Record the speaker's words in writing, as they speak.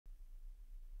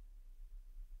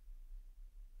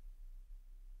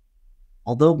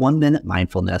Although 1-minute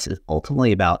mindfulness is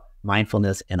ultimately about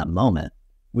mindfulness in a moment,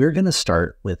 we're going to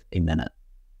start with a minute.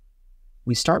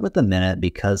 We start with a minute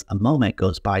because a moment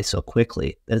goes by so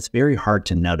quickly that it's very hard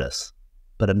to notice.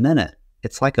 But a minute,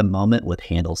 it's like a moment with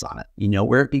handles on it. You know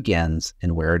where it begins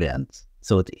and where it ends,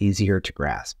 so it's easier to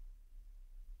grasp.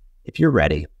 If you're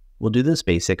ready, we'll do this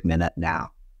basic minute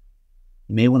now.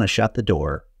 You may want to shut the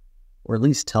door, or at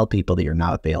least tell people that you're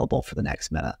not available for the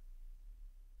next minute.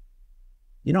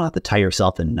 You don't have to tie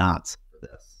yourself in knots for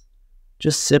this.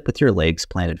 Just sit with your legs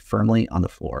planted firmly on the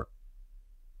floor.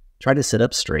 Try to sit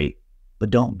up straight,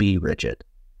 but don't be rigid.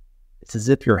 It's as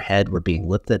if your head were being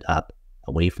lifted up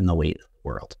away from the weight of the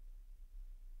world.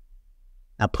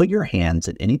 Now put your hands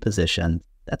in any position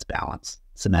that's balanced,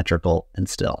 symmetrical, and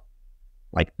still.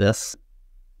 Like this.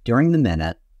 During the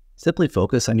minute, simply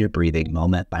focus on your breathing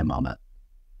moment by moment.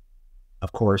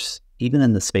 Of course, even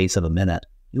in the space of a minute,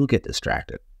 you'll get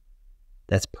distracted.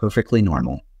 That's perfectly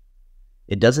normal.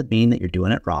 It doesn't mean that you're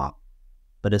doing it wrong,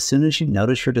 but as soon as you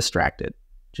notice you're distracted,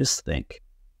 just think,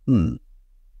 and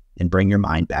bring your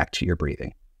mind back to your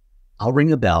breathing. I'll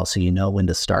ring a bell so you know when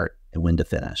to start and when to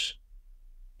finish.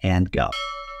 And go.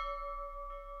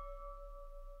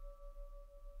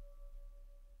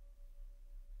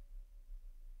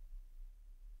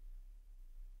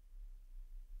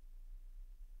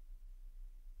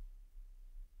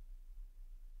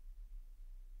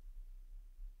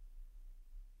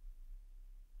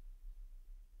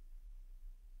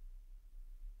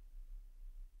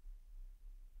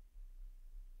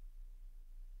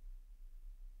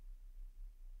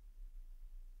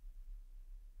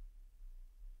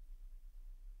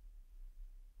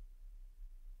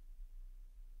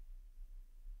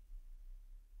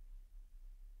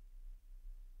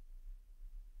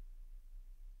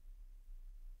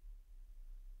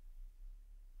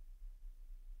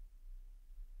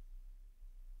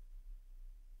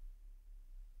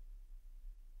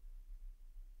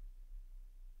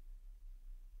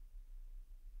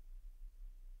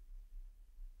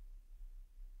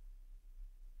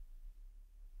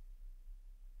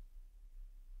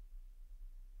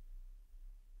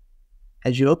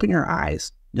 As you open your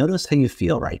eyes, notice how you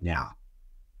feel right now.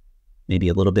 Maybe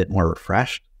a little bit more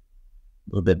refreshed, a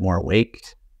little bit more awake,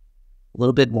 a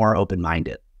little bit more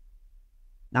open-minded.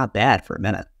 Not bad for a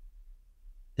minute.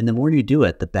 And the more you do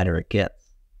it, the better it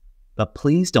gets. But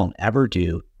please don't ever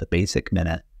do the basic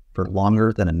minute for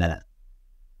longer than a minute.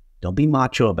 Don't be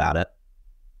macho about it,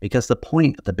 because the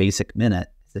point of the basic minute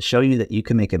is to show you that you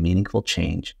can make a meaningful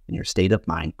change in your state of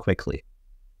mind quickly.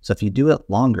 So if you do it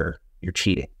longer, you're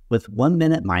cheating. With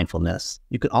 1-minute mindfulness,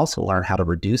 you can also learn how to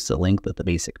reduce the length of the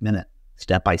basic minute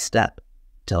step by step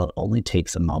until it only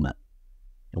takes a moment.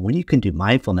 And when you can do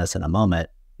mindfulness in a moment,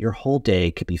 your whole day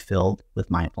could be filled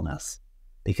with mindfulness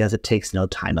because it takes no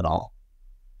time at all.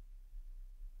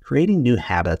 Creating new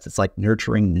habits is like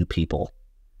nurturing new people.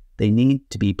 They need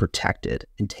to be protected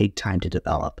and take time to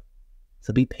develop.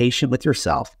 So be patient with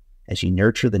yourself as you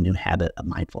nurture the new habit of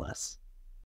mindfulness.